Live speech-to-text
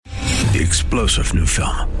The explosive new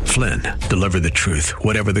film, Flynn, deliver the truth,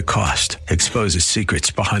 whatever the cost, exposes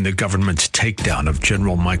secrets behind the government's takedown of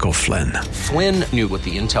General Michael Flynn. Flynn knew what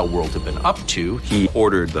the intel world had been up to. He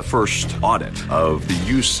ordered the first audit of the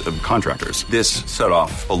use of contractors. This set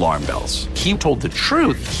off alarm bells. He told the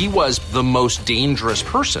truth. He was the most dangerous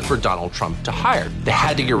person for Donald Trump to hire. They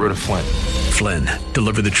had to get rid of Flynn. Flynn,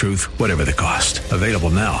 deliver the truth, whatever the cost. Available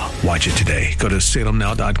now. Watch it today. Go to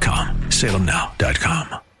salemnow.com.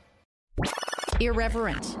 salemnow.com.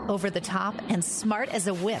 Irreverent, over the top, and smart as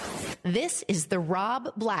a whip. This is the Rob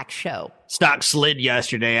Black Show. Stock slid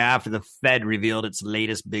yesterday after the Fed revealed its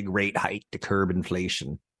latest big rate hike to curb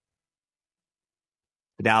inflation.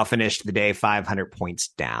 The Dow finished the day 500 points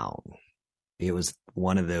down. It was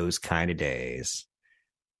one of those kind of days.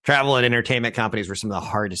 Travel and entertainment companies were some of the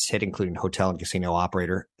hardest hit, including hotel and casino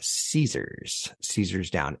operator Caesars.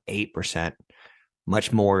 Caesars down 8%.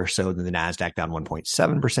 Much more so than the NASDAQ down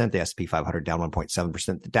 1.7%, the S&P 500 down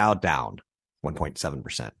 1.7%, the Dow down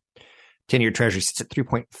 1.7%. 10-year Treasury sits at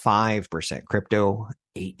 3.5%. Crypto,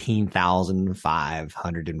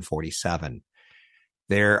 18,547.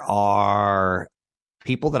 There are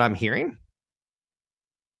people that I'm hearing,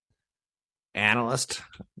 analysts,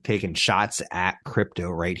 taking shots at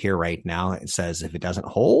crypto right here, right now. It says if it doesn't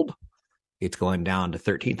hold, it's going down to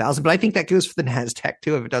 13,000. But I think that goes for the NASDAQ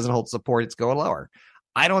too. If it doesn't hold support, it's going lower.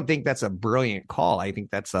 I don't think that's a brilliant call. I think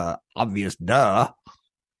that's a obvious duh.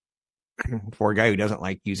 For a guy who doesn't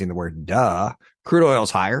like using the word duh, crude oil's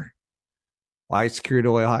higher. Why is crude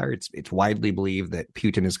oil higher? It's widely believed that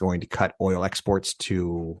Putin is going to cut oil exports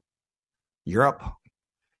to Europe,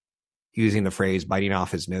 using the phrase biting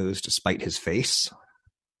off his nose to spite his face.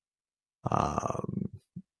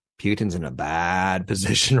 Putin's in a bad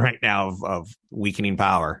position right now of weakening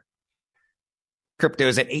power. Crypto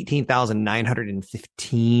is at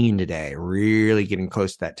 18,915 today, really getting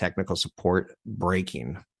close to that technical support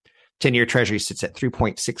breaking. 10-year Treasury sits at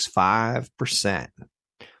 3.65%.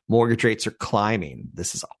 Mortgage rates are climbing.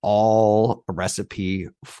 This is all a recipe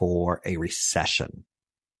for a recession.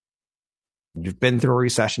 You've been through a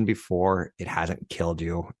recession before. It hasn't killed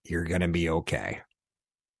you. You're going to be okay.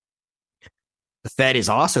 The Fed is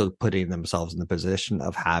also putting themselves in the position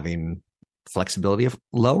of having flexibility of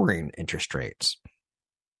lowering interest rates.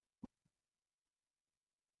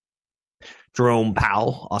 Jerome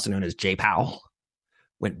Powell, also known as Jay Powell,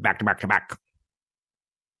 went back to back to back.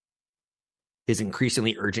 His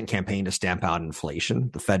increasingly urgent campaign to stamp out inflation,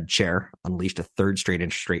 the Fed chair unleashed a third straight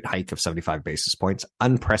interest rate hike of 75 basis points,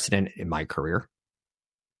 unprecedented in my career.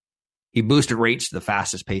 He boosted rates to the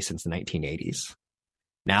fastest pace since the 1980s.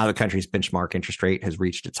 Now the country's benchmark interest rate has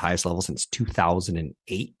reached its highest level since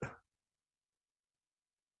 2008.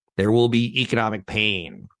 There will be economic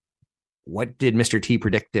pain. What did Mr. T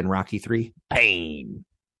predict in Rocky III? Pain.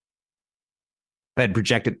 Fed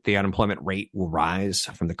projected the unemployment rate will rise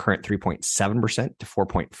from the current 3.7% to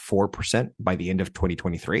 4.4% by the end of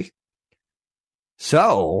 2023.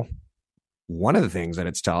 So one of the things that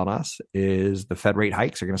it's telling us is the Fed rate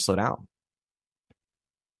hikes are going to slow down.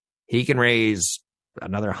 He can raise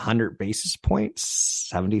another 100 basis points,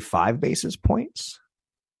 75 basis points.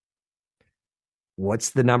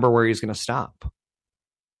 What's the number where he's going to stop?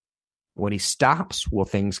 When he stops, will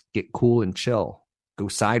things get cool and chill, go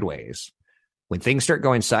sideways? When things start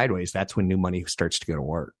going sideways, that's when new money starts to go to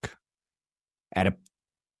work. At a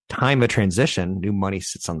time of transition, new money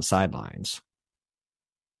sits on the sidelines.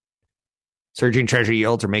 Surging treasury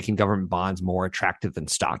yields are making government bonds more attractive than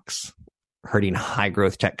stocks, hurting high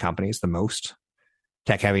growth tech companies the most.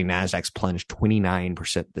 Tech-heavy NASDAQ's plunged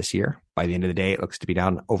 29% this year. By the end of the day, it looks to be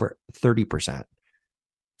down over 30%.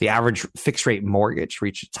 The average fixed-rate mortgage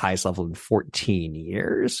reached its highest level in 14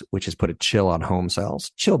 years, which has put a chill on home sales.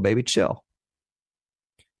 Chill, baby, chill.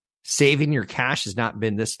 Saving your cash has not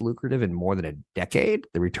been this lucrative in more than a decade.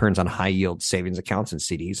 The returns on high-yield savings accounts and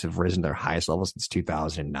CDs have risen to their highest level since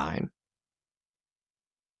 2009.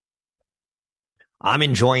 I'm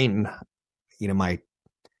enjoying, my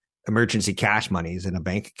emergency cash monies in a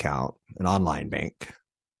bank account, an online bank.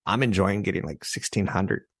 I'm enjoying getting like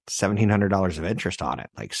 $1,600, $1,700 of interest on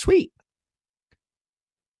it. Like, sweet.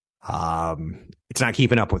 It's not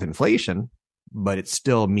keeping up with inflation, but it's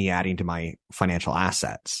still me adding to my financial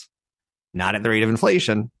assets. Not at the rate of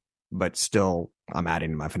inflation, but still I'm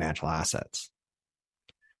adding to my financial assets.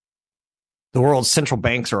 The world's central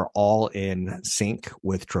banks are all in sync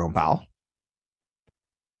with Jerome Powell.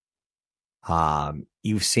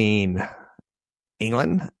 You've seen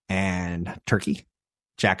England and Turkey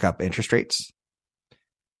jack up interest rates,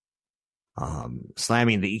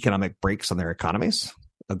 slamming the economic brakes on their economies.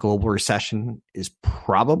 A global recession is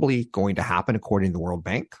probably going to happen, according to the World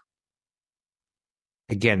Bank.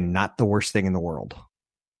 Again, not the worst thing in the world.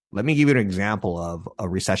 Let me give you an example of a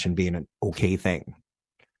recession being an okay thing.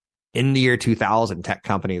 In the year 2000, tech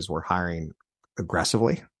companies were hiring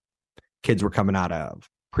aggressively. Kids were coming out of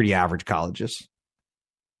pretty average colleges.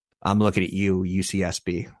 I'm looking at you,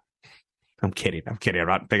 UCSB. I'm kidding. I'm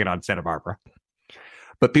not picking on Santa Barbara.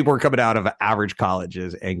 But people were coming out of average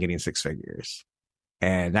colleges and getting six figures.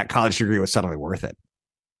 And that college degree was suddenly worth it.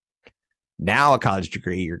 Now a college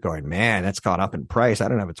degree, you're going, man, that's gone up in price. I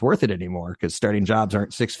don't know if it's worth it anymore because starting jobs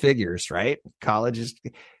aren't six figures, right? College is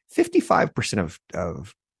 55%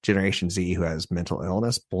 of Generation Z who has mental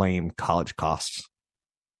illness blame college costs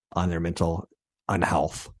on their mental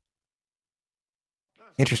unhealth.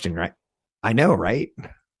 Interesting, right? I know, right?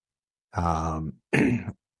 I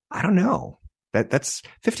don't know. That's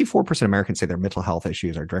 54% of Americans say their mental health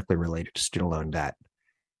issues are directly related to student loan debt.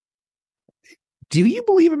 Do you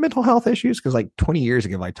believe in mental health issues? Because like 20 years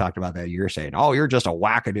ago, I talked about that. You're saying, oh, you're just a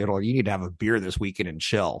wackadoodle. You need to have a beer this weekend and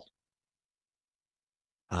chill.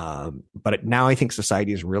 But now I think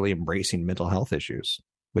society is really embracing mental health issues,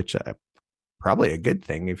 which probably a good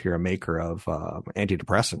thing if you're a maker of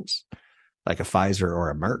antidepressants, like a Pfizer or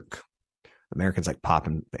a Merck. Americans like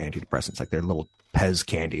popping antidepressants, like they're little Pez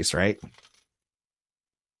candies, right?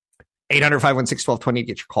 800-516-1220 to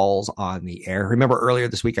get your calls on the air. Remember earlier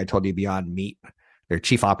this week, I told you Beyond Meat, their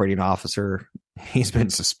chief operating officer, he's been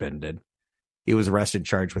suspended. He was arrested and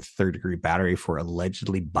charged with third-degree battery for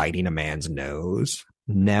allegedly biting a man's nose.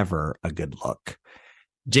 Never a good look.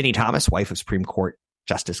 Ginny Thomas, wife of Supreme Court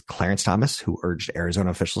Justice Clarence Thomas, who urged Arizona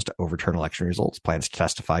officials to overturn election results, plans to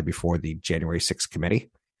testify before the January 6th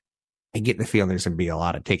committee. I get the feeling there's going to be a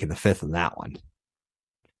lot of taking the fifth in that one.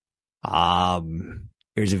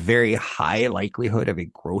 There's a very high likelihood of a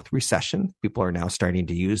growth recession. People are now starting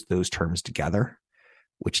to use those terms together,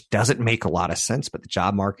 which doesn't make a lot of sense, but the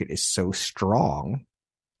job market is so strong.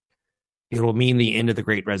 It'll mean the end of the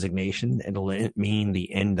Great Resignation. It'll mean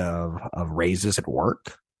the end of raises at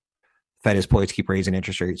work. Fed is poised to keep raising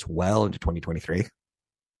interest rates well into 2023.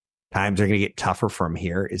 Times are going to get tougher from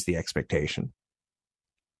here is the expectation.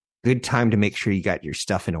 Good time to make sure you got your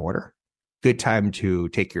stuff in order. Good time to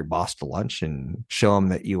take your boss to lunch and show him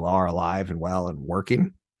that you are alive and well and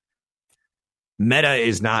working. Meta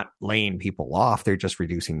is not laying people off. They're just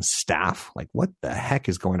reducing staff. Like, what the heck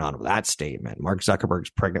is going on with that statement? Mark Zuckerberg's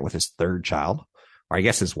pregnant with his third child, or I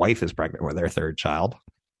guess his wife is pregnant with their third child.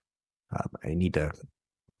 I need to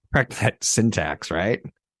correct that syntax, right?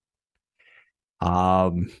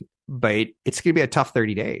 But it's going to be a tough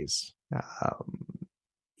 30 days.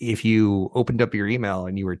 If you opened up your email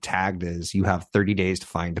and you were tagged as you have 30 days to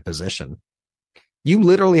find a position, you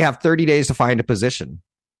literally have 30 days to find a position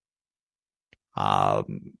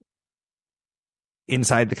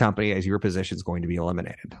inside the company as your position is going to be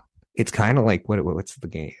eliminated. It's kind of like, what's the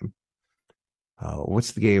game?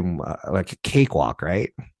 What's the game? Like a cakewalk,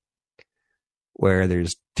 right? Where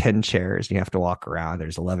there's 10 chairs and you have to walk around.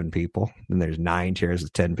 There's 11 people. Then there's 9 chairs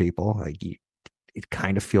with 10 people. Like it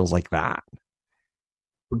kind of feels like that.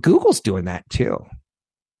 Google's doing that too.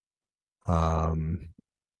 Facebook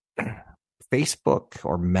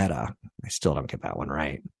or Meta, I still don't get that one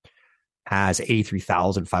right, has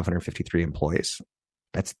 83,553 employees.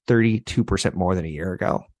 That's 32% more than a year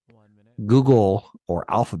ago. Google or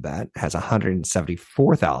Alphabet has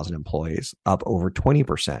 174,000 employees, up over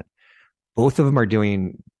 20%. Both of them are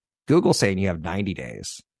doing Google saying you have 90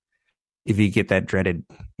 days. If you get that dreaded,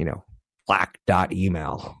 black dot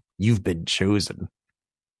email, you've been chosen.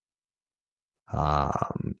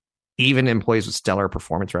 Even employees with stellar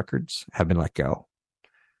performance records have been let go.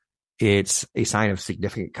 It's a sign of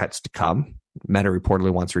significant cuts to come. Meta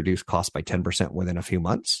reportedly wants to reduce costs by 10% within a few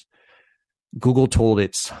months. Google told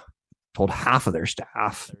half of their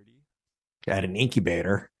staff at an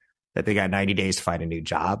incubator that they got 90 days to find a new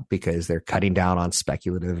job because they're cutting down on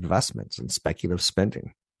speculative investments and speculative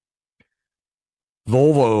spending.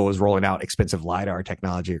 Volvo is rolling out expensive LiDAR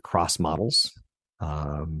technology across models.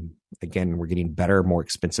 Again, we're getting better, more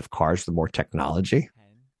expensive cars with more technology.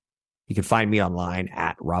 You can find me online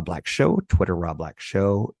at Rob Black Show, Twitter Rob Black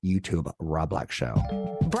Show, YouTube Rob Black Show.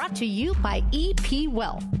 Brought to you by EP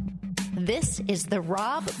Wealth. This is the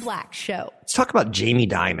Rob Black Show. Let's talk about Jamie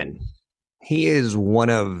Dimon. He is one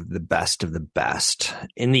of the best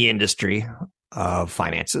in the industry of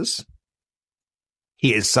finances.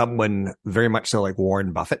 He is someone very much so like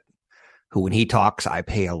Warren Buffett, who when he talks, I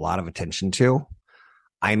pay a lot of attention to.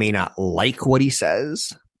 I may not like what he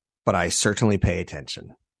says, but I certainly pay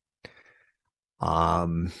attention.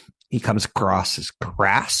 He comes across as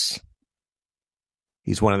crass.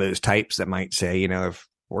 He's one of those types that might say, if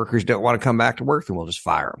workers don't want to come back to work, then we'll just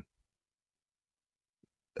fire them.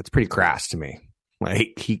 That's pretty crass to me.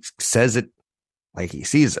 Like, he says it like he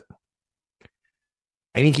sees it.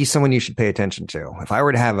 I think he's someone you should pay attention to. If I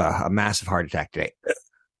were to have a massive heart attack today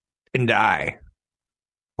and die,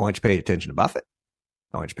 I want you to pay attention to Buffett.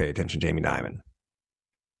 I want you to pay attention to Jamie Dimon.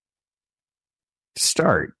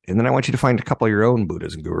 Start, and then I want you to find a couple of your own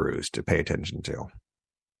Buddhas and gurus to pay attention to.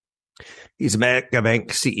 He's a mega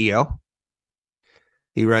bank CEO.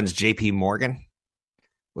 He runs JP Morgan,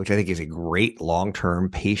 which I think is a great long-term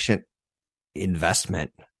patient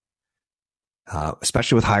investment,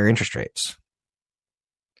 especially with higher interest rates.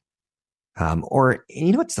 Or,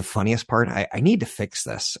 you know what's the funniest part? I need to fix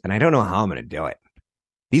this, and I don't know how I'm going to do it.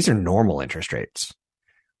 These are normal interest rates.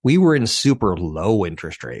 We were in super low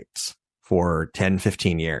interest rates for 10,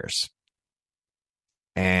 15 years.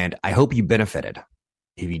 And I hope you benefited.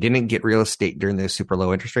 If you didn't get real estate during those super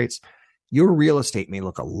low interest rates, your real estate may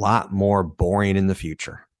look a lot more boring in the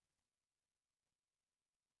future.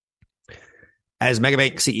 As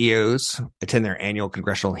megabank CEOs attend their annual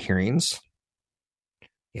congressional hearings,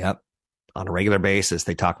 yep, on a regular basis,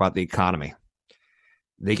 they talk about the economy.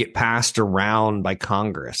 They get passed around by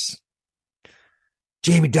Congress.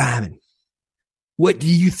 Jamie Dimon, what do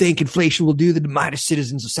you think inflation will do to the Midas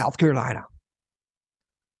citizens of South Carolina?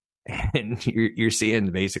 And you're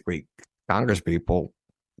seeing basically Congress people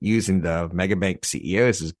using the mega bank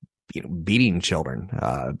CEOs as beating children.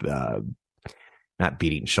 Not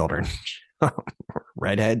beating children.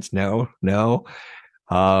 Redheads, no.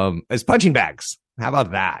 As punching bags. How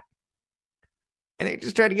about that? And they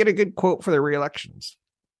just try to get a good quote for their re-elections.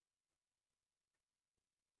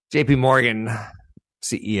 JP Morgan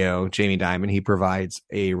CEO Jamie Dimon, he provides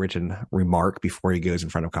a written remark before he goes in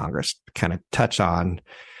front of Congress to kind of touch on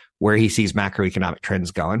where he sees macroeconomic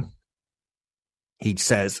trends going. He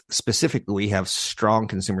says specifically we have strong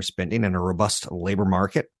consumer spending and a robust labor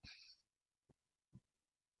market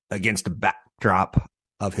against a backdrop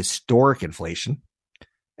of historic inflation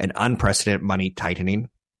and unprecedented money tightening,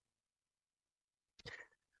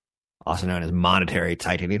 also known as monetary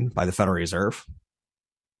tightening by the Federal Reserve.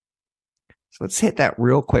 So let's hit that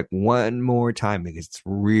real quick one more time because it's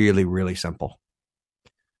really, really simple.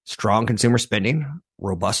 Strong consumer spending,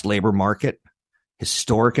 robust labor market,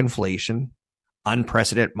 historic inflation,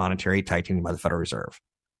 unprecedented monetary tightening by the Federal Reserve.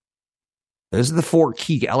 Those are the four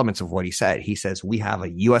key elements of what he said. He says we have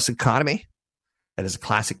a U.S. economy that is a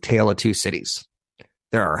classic tale of two cities.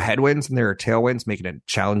 There are headwinds and there are tailwinds, making it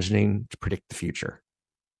challenging to predict the future.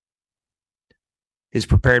 His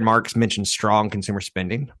prepared remarks mention strong consumer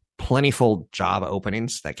spending, plentiful job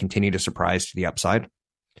openings that continue to surprise to the upside,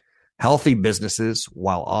 healthy businesses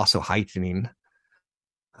while also heightening,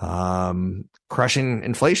 crushing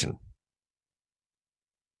inflation,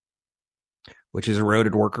 which has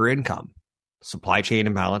eroded worker income, supply chain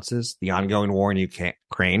imbalances, the ongoing war in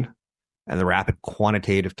Ukraine, and the rapid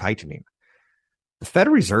quantitative tightening. The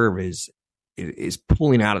Federal Reserve is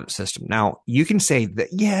pulling out of the system. Now, you can say that,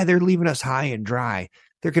 yeah, they're leaving us high and dry.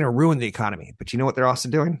 They're going to ruin the economy. But you know what they're also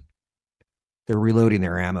doing? They're reloading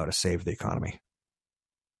their ammo to save the economy.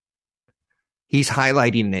 He's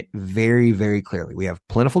highlighting it very, very clearly. We have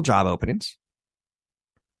plentiful job openings.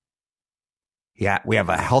 Yeah, we have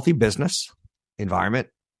a healthy business environment.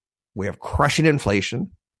 We have crushing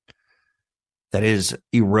inflation that is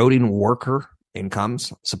eroding worker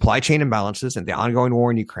incomes, supply chain imbalances, and the ongoing war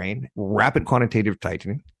in Ukraine, rapid quantitative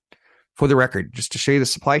tightening. For the record, just to show you the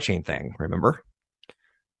supply chain thing, remember?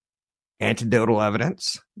 Anecdotal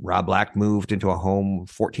evidence. Rob Black moved into a home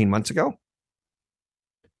 14 months ago.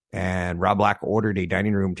 And Rob Black ordered a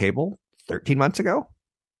dining room table 13 months ago.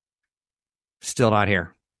 Still not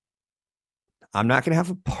here. I'm not going to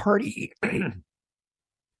have a party.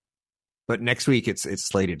 But next week, it's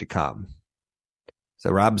slated to come.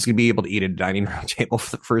 So Rob's going to be able to eat at a dining room table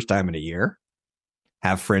for the first time in a year,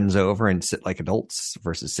 have friends over and sit like adults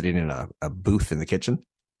versus sitting in a booth in the kitchen.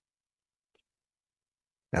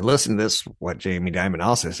 Now listen to this, what Jamie Dimon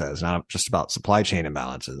also says, not just about supply chain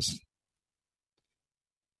imbalances.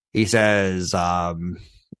 He says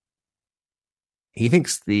he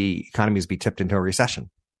thinks the economy is be tipped into a recession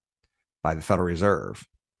by the Federal Reserve.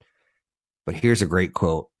 But here's a great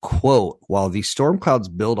quote. Quote, while these storm clouds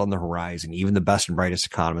build on the horizon, even the best and brightest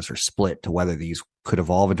economists are split to whether these could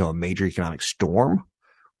evolve into a major economic storm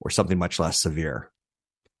or something much less severe.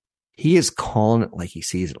 He is calling it like he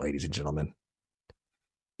sees it, ladies and gentlemen.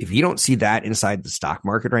 If you don't see that inside the stock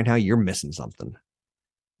market right now, you're missing something.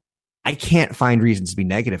 I can't find reasons to be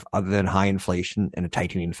negative other than high inflation and a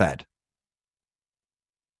tightening Fed.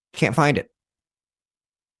 Can't find it.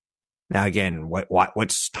 Now, again,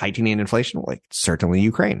 what's tightening inflation? Like, it's certainly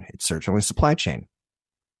Ukraine. It's certainly supply chain.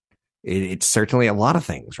 It's certainly a lot of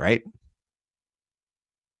things, right?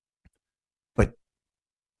 But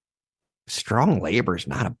strong labor is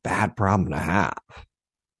not a bad problem to have.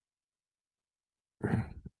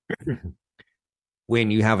 When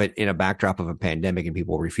you have it in a backdrop of a pandemic and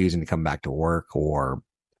people refusing to come back to work or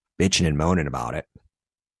bitching and moaning about it,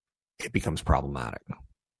 it becomes problematic.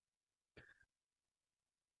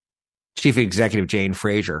 Chief Executive Jane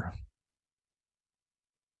Fraser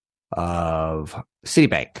of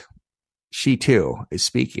Citibank, she too is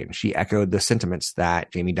speaking. She echoed the sentiments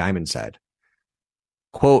that Jamie Dimon said.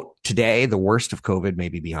 Quote, today, the worst of COVID may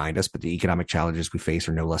be behind us, but the economic challenges we face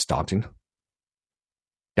are no less daunting.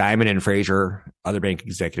 Dimon and Fraser, other bank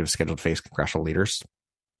executives scheduled to face congressional leaders,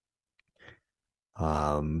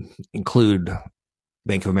 include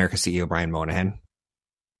Bank of America CEO Brian Moynihan,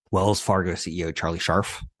 Wells Fargo CEO Charlie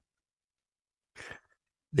Scharf.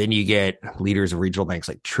 Then you get leaders of regional banks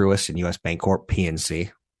like Truist and U.S. Bancorp,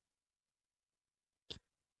 PNC.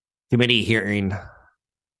 Committee hearing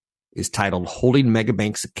is titled Holding Mega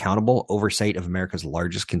Banks Accountable, Oversight of America's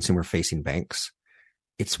Largest Consumer-Facing Banks.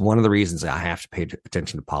 It's one of the reasons I have to pay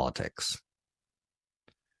attention to politics,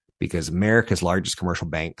 because America's largest commercial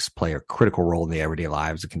banks play a critical role in the everyday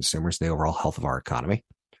lives of consumers and the overall health of our economy.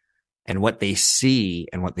 And what they see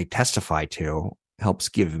and what they testify to helps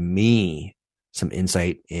give me some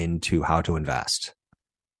insight into how to invest.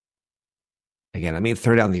 Again, let me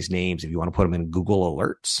throw down these names if you want to put them in Google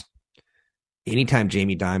Alerts. Anytime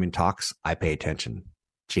Jamie Dimon talks, I pay attention.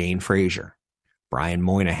 Jane Fraser, Brian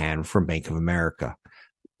Moynihan from Bank of America.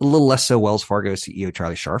 A little less so Wells Fargo CEO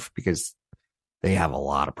Charlie Scharf, because they have a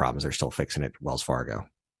lot of problems they're still fixing at Wells Fargo.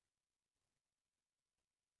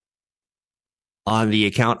 On the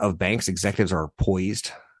account of banks, executives are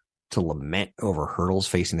poised to lament over hurdles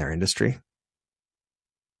facing their industry.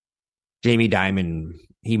 Jamie Dimon,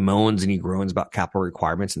 he moans and he groans about capital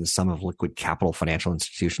requirements and the sum of liquid capital financial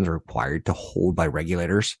institutions are required to hold by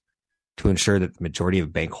regulators to ensure that the majority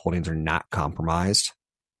of bank holdings are not compromised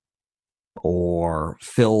or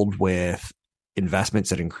filled with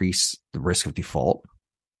investments that increase the risk of default.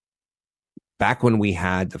 Back when we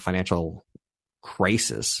had the financial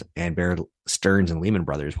crisis and Bear Stearns and Lehman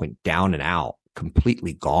Brothers went down and out,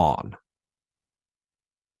 completely gone,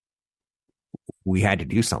 we had to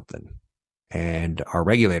do something. And our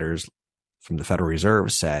regulators from the Federal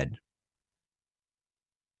Reserve said,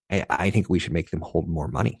 hey, I think we should make them hold more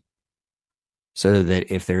money so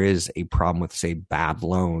that if there is a problem with, say, bad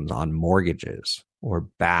loans on mortgages or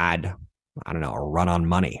bad, a run on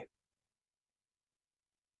money,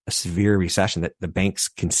 a severe recession, that the banks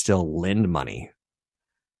can still lend money.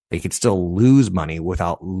 They could still lose money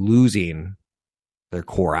without losing their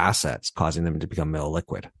core assets, causing them to become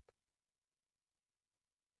illiquid.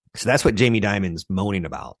 So that's what Jamie Dimon's moaning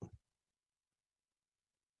about.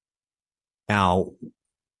 Now,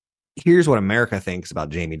 here's what America thinks about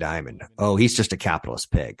Jamie Dimon. Oh, he's just a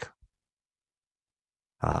capitalist pig.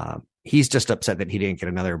 He's just upset that he didn't get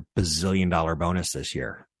another bazillion-dollar bonus this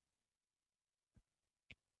year.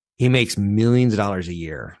 He makes millions of dollars a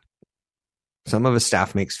year. Some of his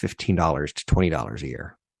staff makes $15 to $20 a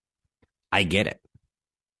year. I get it.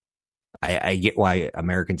 I get why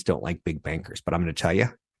Americans don't like big bankers, but I'm going to tell you,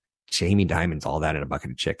 Jamie Dimon's all that in a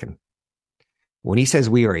bucket of chicken. When he says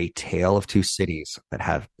we are a tale of two cities that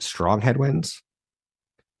have strong headwinds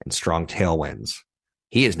and strong tailwinds,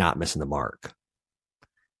 he is not missing the mark.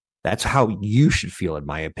 That's how you should feel, in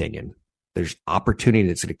my opinion. There's opportunity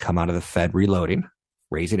that's going to come out of the Fed reloading,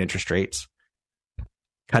 raising interest rates,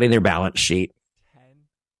 cutting their balance sheet.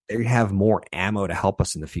 They have more ammo to help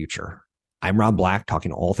us in the future. I'm Rob Black,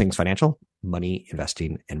 talking all things financial, money,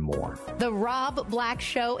 investing, and more. The Rob Black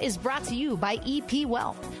Show is brought to you by EP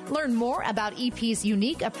Wealth. Learn more about EP's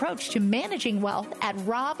unique approach to managing wealth at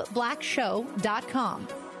robblackshow.com.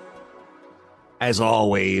 As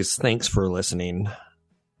always, thanks for listening.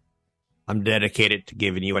 I'm dedicated to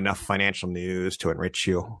giving you enough financial news to enrich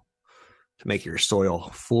you, to make your soil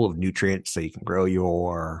full of nutrients so you can grow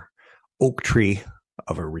your oak tree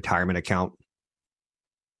of a retirement account.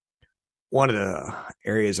 One of the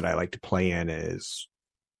areas that I like to play in is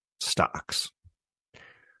stocks.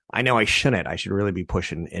 I know I shouldn't. I should really be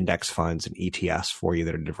pushing index funds and ETFs for you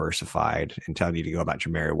that are diversified and telling you to go about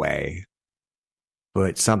your merry way.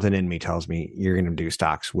 But something in me tells me you're going to do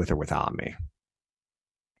stocks with or without me.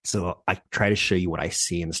 So I try to show you what I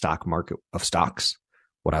see in the stock market of stocks,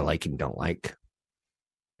 what I like and don't like.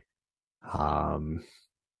 20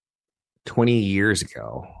 years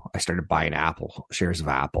ago, I started buying shares of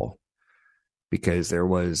Apple, because there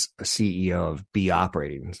was a CEO of B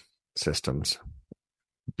Operating Systems,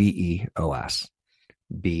 BEOS,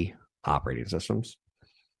 B Operating Systems,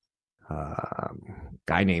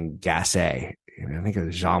 guy named Gasset. I think it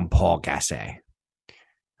was Jean-Paul Gasset.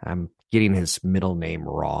 I'm getting his middle name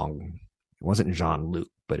wrong. It wasn't Jean-Luc,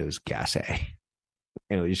 but it was Gasset.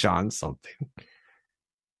 It was Jean something.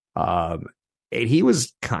 And he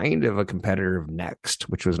was kind of a competitor of Next,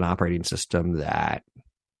 which was an operating system that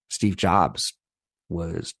Steve Jobs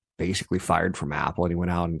was basically fired from Apple, and he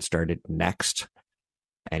went out and started Next,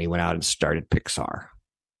 and he went out and started Pixar.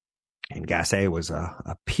 And Gasset was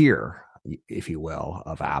a peer, if you will,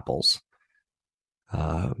 of Apple's.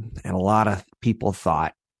 And a lot of people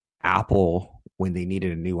thought Apple, when they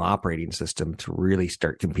needed a new operating system to really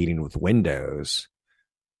start competing with Windows,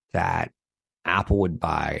 that Apple would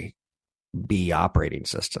buy B operating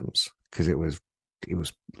systems because it was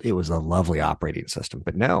a lovely operating system.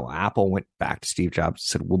 But no, Apple went back to Steve Jobs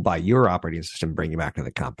and said, "We'll buy your operating system and bring you back to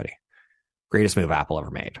the company." Greatest move Apple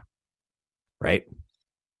ever made, right?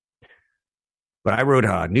 But I wrote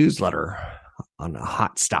a newsletter on a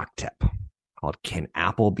hot stock tip called "Can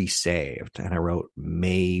Apple Be Saved?" And I wrote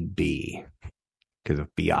maybe because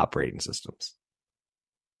of B operating systems.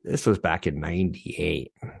 This was back in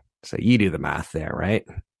 98. So you do the math there, right?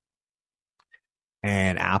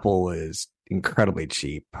 And Apple was incredibly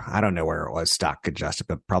cheap. I don't know where it was stock adjusted,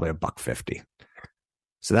 but probably $1.50.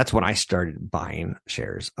 So that's when I started buying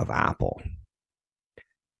shares of Apple.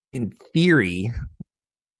 In theory,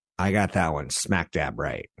 I got that one smack dab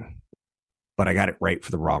right, but I got it right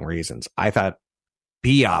for the wrong reasons. I thought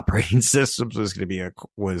B operating systems was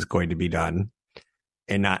going to be done,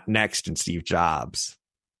 and not Next and Steve Jobs.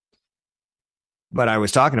 But I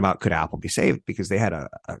was talking about, could Apple be saved? Because they had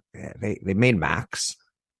they made Macs,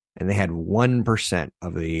 and they had 1%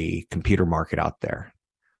 of the computer market out there.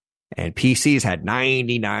 And PCs had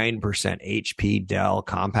 99% HP, Dell,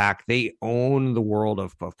 Compaq. They own the world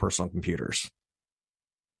of personal computers.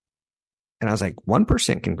 And I was like,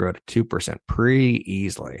 1% can grow to 2% pretty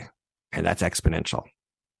easily. And that's exponential.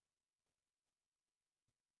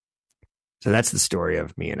 So that's the story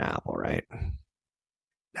of me and Apple, right?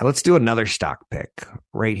 Now let's do another stock pick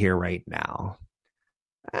right here, right now.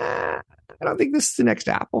 I don't think this is the next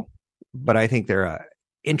Apple, but I think they're an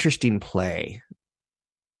interesting play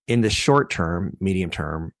in the short term, medium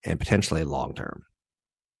term, and potentially long term.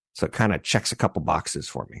 So it kind of checks a couple boxes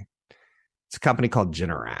for me. It's a company called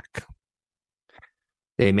Generac.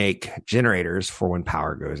 They make generators for when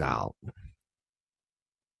power goes out.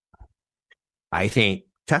 I think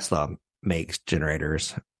Tesla makes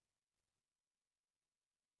generators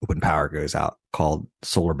when power goes out, called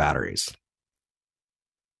solar batteries.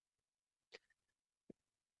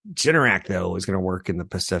 Generac, though, is going to work in the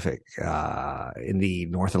Pacific, in the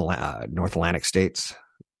North Atlantic states,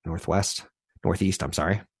 Northeast, I'm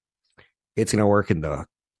sorry. It's going to work in the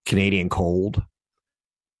Canadian cold,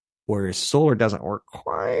 whereas solar doesn't work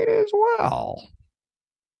quite as well.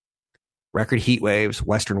 Record heat waves,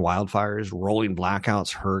 western wildfires, rolling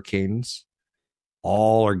blackouts, hurricanes,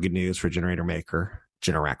 all are good news for generator maker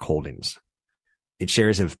Generac Holdings. Its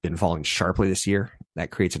shares have been falling sharply this year. That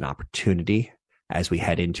creates an opportunity as we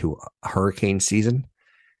head into hurricane season.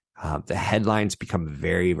 The headlines become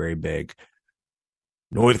very, very big.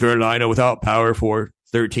 North Carolina without power for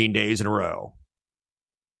 13 days in a row.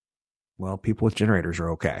 Well, people with generators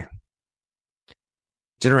are okay.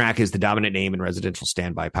 Generac is the dominant name in residential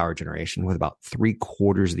standby power generation with about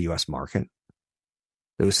 3/4 of the U.S. market.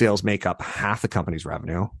 Those sales make up half the company's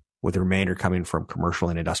revenue, with the remainder coming from commercial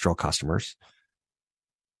and industrial customers.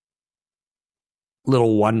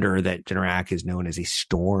 Little wonder that Generac is known as a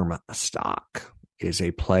storm stock. It is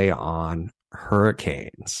a play on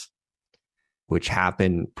hurricanes, which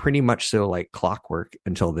happen pretty much so like clockwork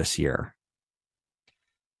until this year.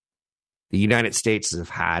 The United States have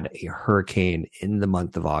had a hurricane in the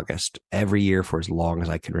month of August every year for as long as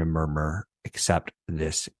I can remember, except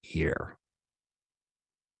this year.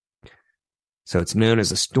 So it's known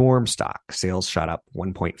as a storm stock. Sales shot up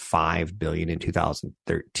 $1.5 billion in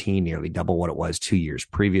 2013, nearly double what it was 2 years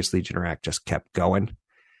previously. Generac just kept going.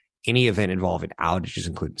 Any event involving outages,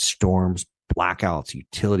 including storms, blackouts,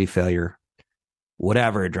 utility failure,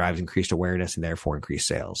 whatever, it drives increased awareness and therefore increased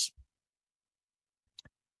sales.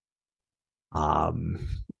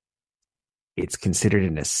 It's considered a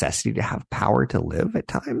necessity to have power to live at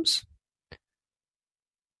times.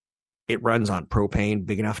 It runs on propane,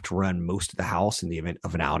 big enough to run most of the house in the event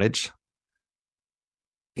of an outage.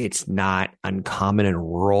 It's not uncommon in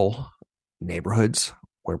rural neighborhoods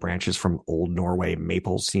where branches from old Norway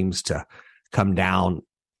maples seems to come down,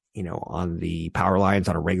 on the power lines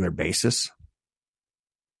on a regular basis.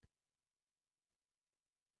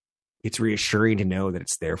 It's reassuring to know that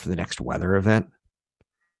it's there for the next weather event.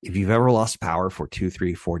 If you've ever lost power for 2,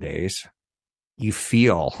 3, 4 days, you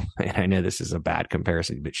feel, and I know this is a bad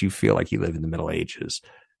comparison, but you feel like you live in the Middle Ages.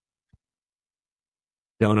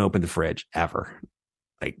 Don't open the fridge ever.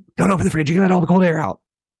 Like, don't open the fridge. You can let all the cold air out.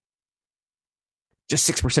 Just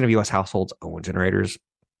 6% of U.S. households own generators.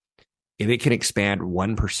 If it can expand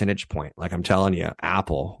 1 percentage point, like I'm telling you,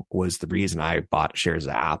 Apple was the reason I bought shares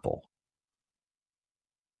of Apple.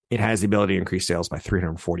 It has the ability to increase sales by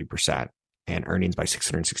 340% and earnings by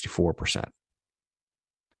 664%.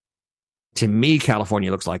 To me,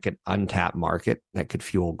 California looks like an untapped market that could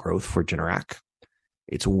fuel growth for Generac.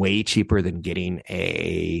 It's way cheaper than getting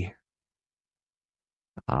a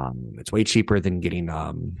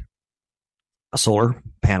solar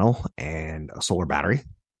panel and a solar battery.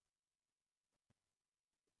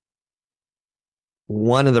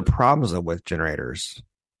 One of the problems with generators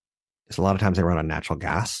is a lot of times they run on natural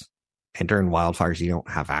gas. And during wildfires, you don't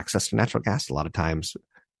have access to natural gas. A lot of times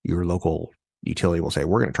your local utility will say,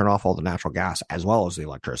 we're going to turn off all the natural gas as well as the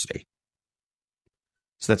electricity.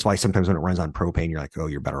 So that's why sometimes when it runs on propane, you're like, oh,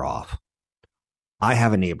 you're better off. I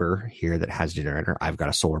have a neighbor here that has a generator. I've got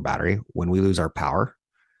a solar battery. When we lose our power,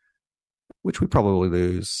 which we probably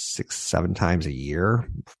lose 6, 7 times a year,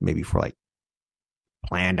 maybe for like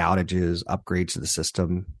planned outages, upgrades to the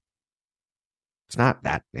system. It's not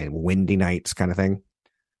that and windy nights kind of thing.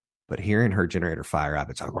 But hearing her generator fire up,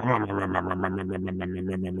 it's like, I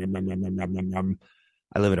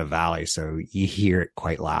live in a valley, so you hear it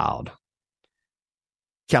quite loud.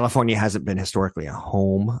 California hasn't been historically a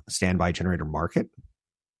home standby generator market.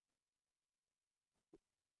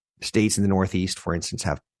 States in the Northeast, for instance,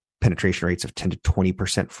 have penetration rates of 10 to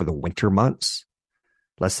 20% for the winter months.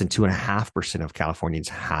 Less than 2.5% of Californians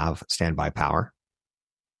have standby power.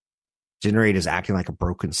 Generate is acting like a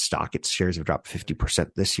broken stock. Its shares have dropped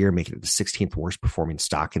 50% this year, making it the 16th worst performing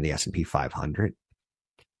stock in the S&P 500.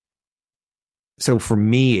 So for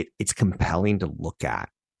me, it's compelling to look at.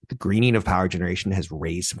 The greening of power generation has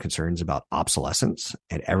raised some concerns about obsolescence,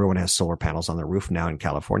 and everyone has solar panels on their roof now in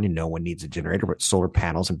California. No one needs a generator, but solar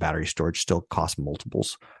panels and battery storage still cost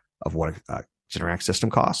multiples of what a Generac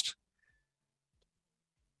system costs.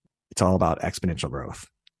 It's all about exponential growth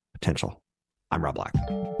potential. I'm Rob Black.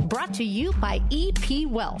 Brought to you by EP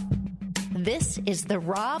Wealth. This is the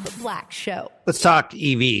Rob Black Show. Let's talk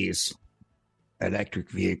EVs, electric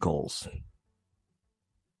vehicles.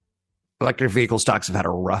 Electric vehicle stocks have had a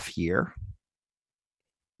rough year.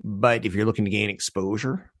 But if you're looking to gain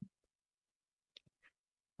exposure,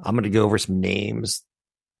 I'm going to go over some names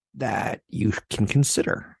that you can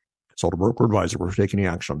consider. Consult a broker advisor before taking any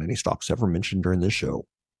action on any stocks ever mentioned during this show.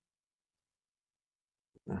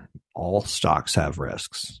 All stocks have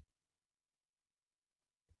risks.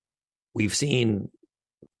 We've seen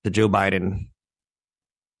the Joe Biden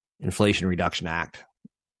Inflation Reduction Act.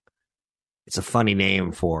 It's a funny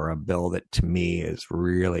name for a bill that to me is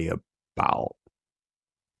really about,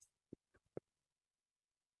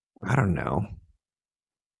 I don't know,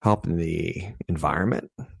 helping the environment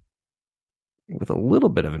with a little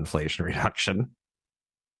bit of inflation reduction.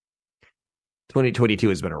 2022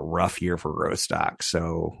 has been a rough year for growth stocks.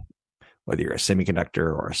 So whether you're a semiconductor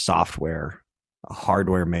or a software, a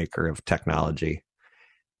hardware maker of technology,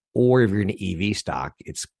 or if you're an EV stock,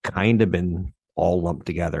 it's kind of been all lumped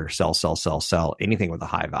together. Sell, sell, sell, sell, anything with a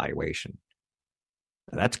high valuation.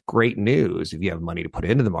 Now, that's great news if you have money to put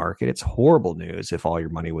into the market. It's horrible news if all your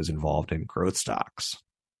money was involved in growth stocks.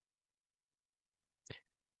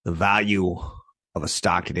 The value of a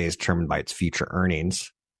stock today is determined by its future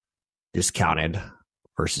earnings, discounted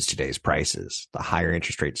versus today's prices. The higher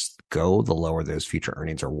interest rates go, the lower those future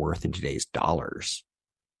earnings are worth in today's dollars.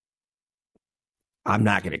 I'm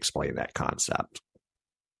not going to explain that concept.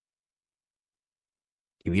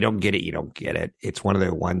 If you don't get it, you don't get it. It's one of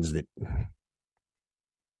the ones that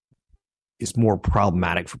is more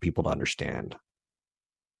problematic for people to understand.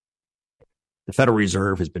 The Federal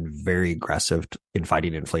Reserve has been very aggressive in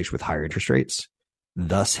fighting inflation with higher interest rates,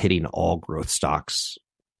 thus hitting all growth stocks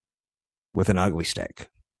with an ugly stick.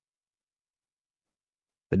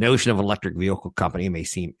 The notion of an electric vehicle company may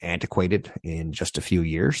seem antiquated in just a few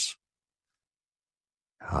years.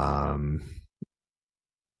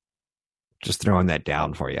 Just throwing that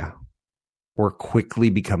down for you. We're quickly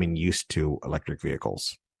becoming used to electric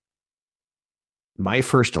vehicles. My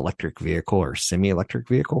first electric vehicle or semi-electric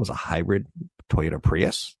vehicle was a hybrid Toyota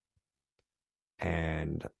Prius.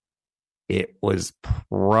 And it was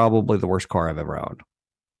probably the worst car I've ever owned.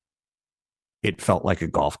 It felt like a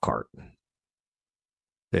golf cart.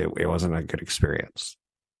 It wasn't a good experience.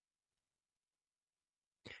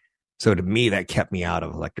 So to me, that kept me out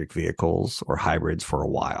of electric vehicles or hybrids for a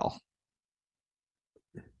while.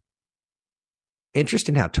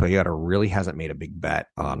 Interesting how Toyota really hasn't made a big bet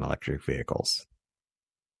on electric vehicles.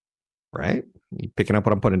 Right? You picking up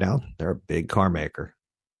what I'm putting down? They're a big car maker.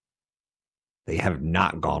 They have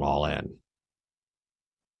not gone all in.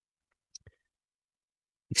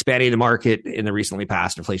 Expanding the market in the recently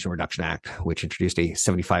passed Inflation Reduction Act, which introduced a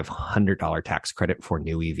 $7,500 tax credit for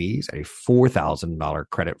new EVs and a $4,000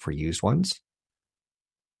 credit for used ones.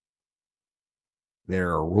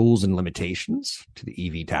 There are rules and limitations to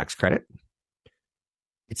the EV tax credit.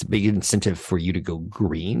 It's a big incentive for you to go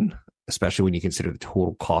green, especially when you consider the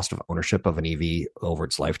total cost of ownership of an EV over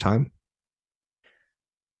its lifetime.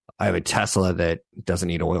 I have a Tesla that doesn't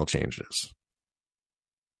need oil changes.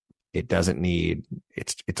 It doesn't need,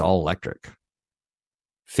 it's all electric.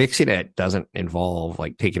 Fixing it doesn't involve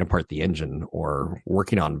like taking apart the engine or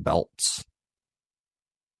working on belts.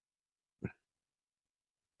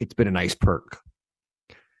 It's been a nice perk.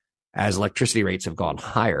 As electricity rates have gone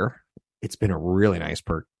higher, it's been a really nice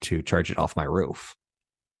perk to charge it off my roof.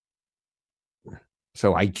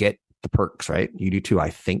 So I get the perks, right? You do too, I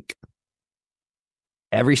think.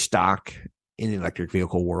 Every stock in the electric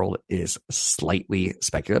vehicle world is slightly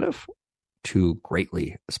speculative to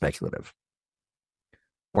greatly speculative.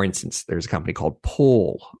 For instance, there's a company called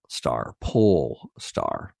Polestar.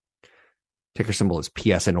 Ticker symbol is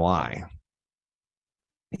PSNY.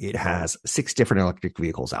 It has 6 different electric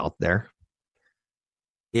vehicles out there.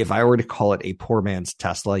 If I were to call it a poor man's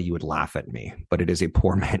Tesla, you would laugh at me, but it is a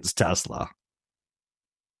poor man's Tesla.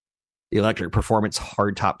 The electric performance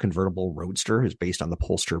hardtop convertible Roadster is based on the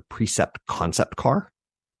Polestar Precept concept car.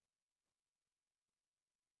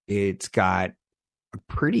 It's got a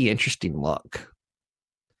pretty interesting look.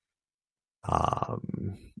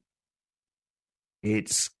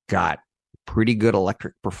 It's got pretty good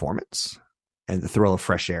electric performance and the thrill of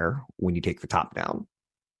fresh air when you take the top down.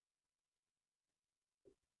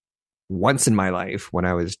 Once in my life, when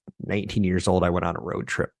I was 19 years old, I went on a road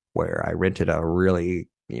trip where I rented a really,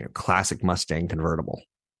 classic Mustang convertible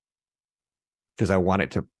because I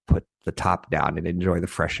wanted to put the top down and enjoy the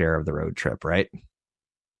fresh air of the road trip, right?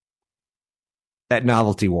 That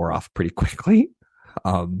novelty wore off pretty quickly.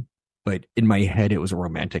 But in my head, it was a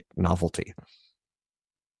romantic novelty.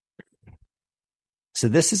 So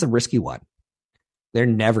this is a risky one. They're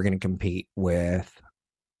never going to compete with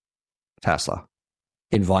Tesla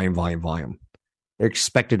in volume. They're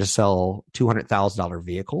expected to sell $200,000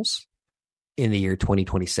 vehicles in the year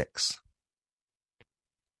 2026.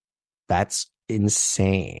 That's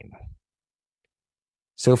insane.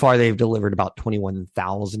 So far, they've delivered about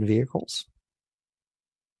 21,000 vehicles.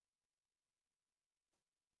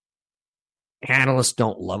 Analysts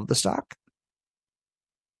don't love the stock.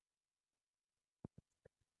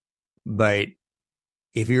 But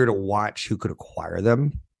if you were to watch who could acquire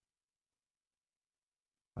them,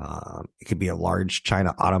 it could be a large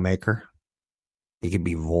China automaker. It could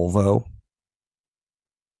be Volvo.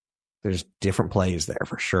 There's different plays there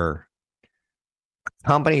for sure. A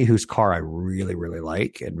company whose car I really, really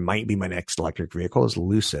like and might be my next electric vehicle is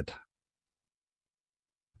Lucid.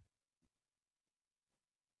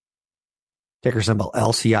 Ticker symbol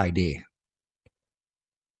LCID.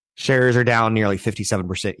 Shares are down nearly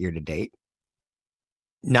 57% year to date.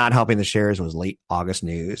 Not helping the shares was late August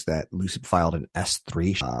news that Lucid filed an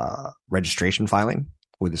S3 registration filing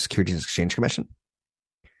with the Securities and Exchange Commission.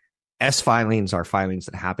 S filings are filings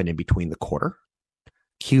that happen in between the quarter.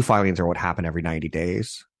 Q filings are what happen every 90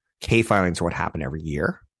 days. K filings are what happen every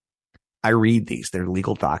year. I read these. They're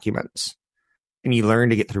legal documents. And you learn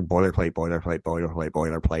to get through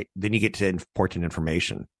boilerplate. Then you get to important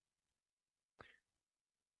information.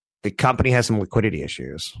 The company has some liquidity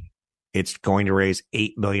issues. It's going to raise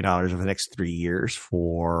 $8 billion over the next 3 years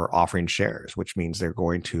for offering shares, which means they're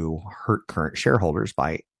going to hurt current shareholders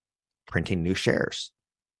by printing new shares.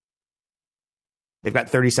 They've got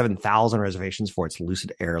 37,000 reservations for its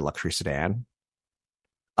Lucid Air luxury sedan,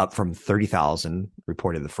 up from 30,000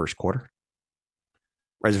 reported in the first quarter.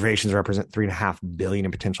 Reservations represent $3.5 billion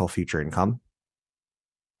in potential future income.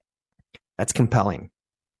 That's compelling.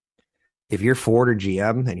 If you're Ford or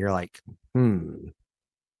GM and you're like, do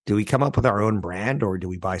we come up with our own brand or do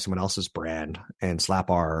we buy someone else's brand and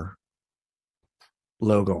slap our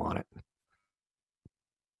logo on it?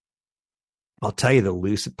 I'll tell you, the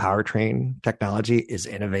Lucid powertrain technology is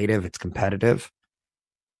innovative. It's competitive.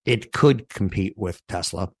 It could compete with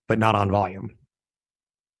Tesla, but not on volume.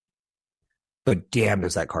 But damn,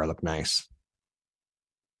 does that car look nice.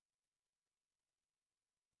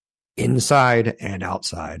 Inside and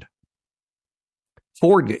outside.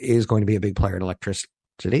 Ford is going to be a big player in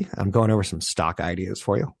electricity. I'm going over some stock ideas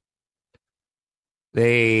for you.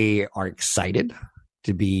 They are excited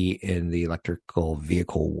to be in the electrical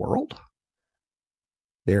vehicle world.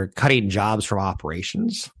 They're cutting jobs from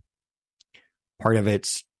operations. Part of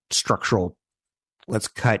it's structural. Let's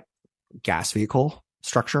cut gas vehicle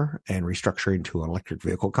structure and restructure into an electric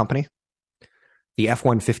vehicle company. The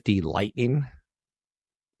F-150 Lightning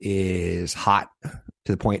is hot to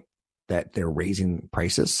the point that they're raising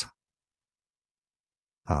prices.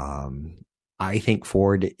 I think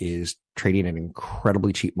Ford is trading at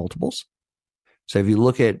incredibly cheap multiples. So if you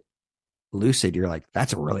look at Lucid, you're like,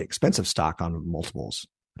 that's a really expensive stock on multiples.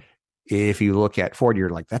 If you look at Ford, you're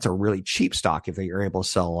like, that's a really cheap stock if you're able to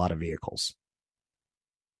sell a lot of vehicles.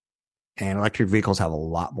 And electric vehicles have a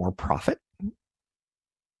lot more profit.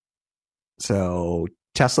 So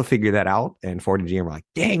Tesla figured that out, and Ford and GM were like,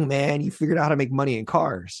 dang, man, you figured out how to make money in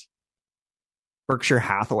cars. Berkshire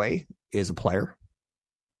Hathaway is a player.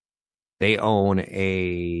 They own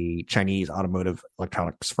a Chinese automotive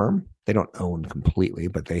electronics firm. They don't own completely,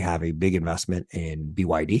 but they have a big investment in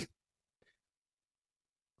BYD.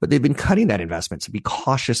 But they've been cutting that investment, so be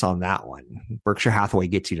cautious on that one. Berkshire Hathaway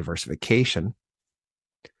gets you diversification,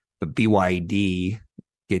 but BYD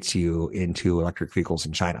gets you into electric vehicles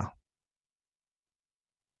in China.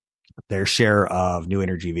 Their share of new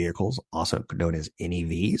energy vehicles, also known as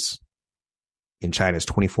NEVs, in China is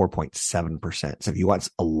 24.7%. So if you want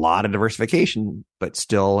a lot of diversification, but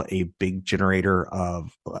still a big generator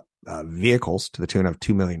of vehicles to the tune of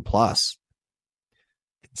 2 million plus,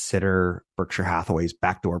 consider Berkshire Hathaway's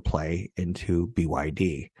backdoor play into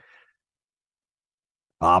BYD.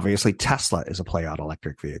 Obviously, Tesla is a play on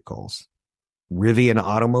electric vehicles. Rivian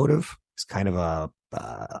Automotive is kind of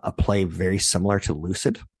a play very similar to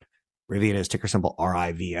Lucid. Rivian is ticker symbol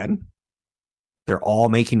RIVN. They're all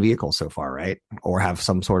making vehicles so far, right? Or have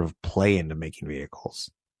some sort of play into making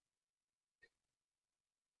vehicles.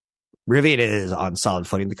 Rivian is on solid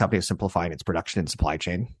footing. The company is simplifying its production and supply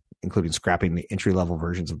chain, including scrapping the entry-level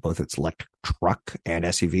versions of both its electric truck and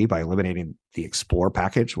SUV by eliminating the Explorer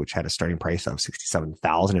package, which had a starting price of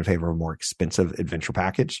 $67,000 in favor of a more expensive Adventure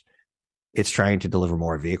package. It's trying to deliver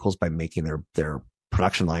more vehicles by making their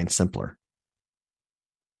production line simpler.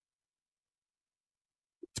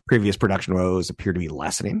 Its previous production woes appear to be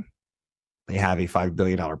lessening. They have a $5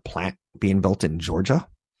 billion plant being built in Georgia.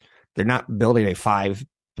 They're not building a $5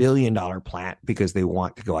 billion plant because they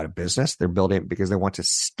want to go out of business. They're building it because they want to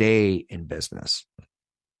stay in business.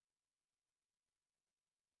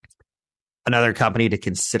 Another company to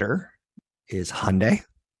consider is Hyundai.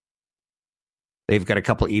 They've got a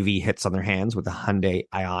couple EV hits on their hands with the Hyundai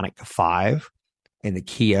Ioniq 5 and the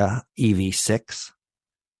Kia EV6.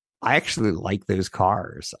 I actually like those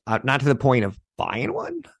cars. Not to the point of buying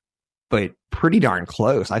one, but pretty darn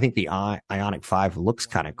close. I think the Ioniq 5 looks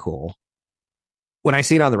kind of cool. When I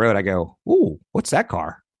see it on the road, I go, ooh, what's that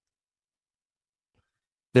car?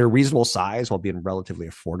 They're reasonable size while being relatively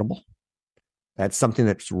affordable. That's something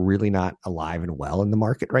that's really not alive and well in the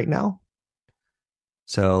market right now.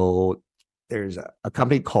 So there's a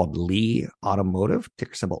company called Li Automotive,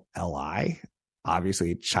 ticker symbol LI. Obviously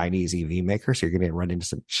a Chinese EV maker, so you're going to run into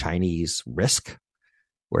some Chinese risk,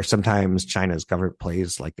 where sometimes China's government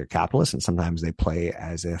plays like they're capitalist and sometimes they play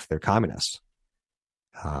as if they're communist.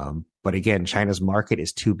 But again, China's market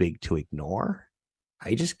is too big to ignore.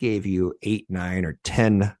 I just gave you 8, 9, or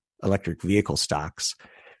 10 electric vehicle stocks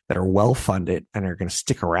that are well-funded and are going to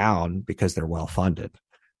stick around because they're well-funded,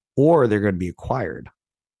 or they're going to be acquired,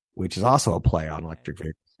 which is also a play on electric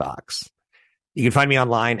vehicle stocks. You can find me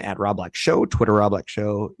online at Rob Black Show, Twitter Rob Black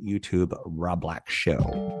Show, YouTube Rob Black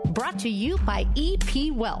Show. Brought to you by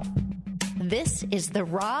EP Wealth. This is the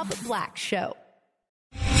Rob Black Show.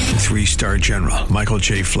 3-star General Michael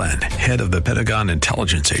J. Flynn, head of the Pentagon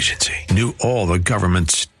Intelligence Agency, knew all the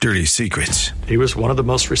government's dirty secrets. He was one of the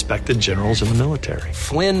most respected generals in the military.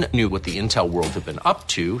 Flynn knew what the intel world had been up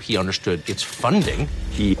to. He understood its funding.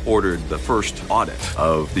 He ordered the first audit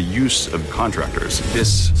of the use of contractors.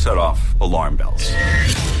 This set off alarm bells.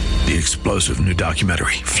 The explosive new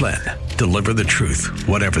documentary, Flynn, Deliver the Truth,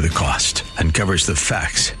 Whatever the Cost, uncovers the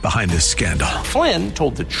facts behind this scandal. Flynn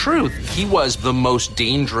told the truth. He was the most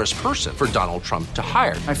dangerous person for Donald Trump to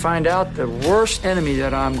hire. I find out the worst enemy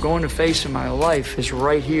that I'm going to face in my life is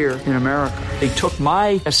right here in America. They took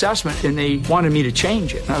my assessment and they wanted me to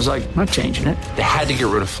change it. And I was like, I'm not changing it. They had to get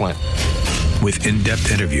rid of Flynn. With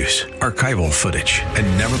in-depth interviews, archival footage, and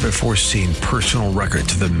never-before-seen personal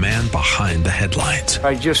records of the man behind the headlines.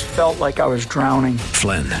 I just felt like I was drowning.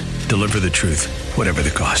 Flynn, Deliver the Truth, Whatever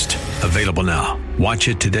the Cost. Available now. Watch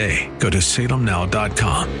it today. Go to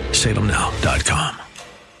salemnow.com. salemnow.com.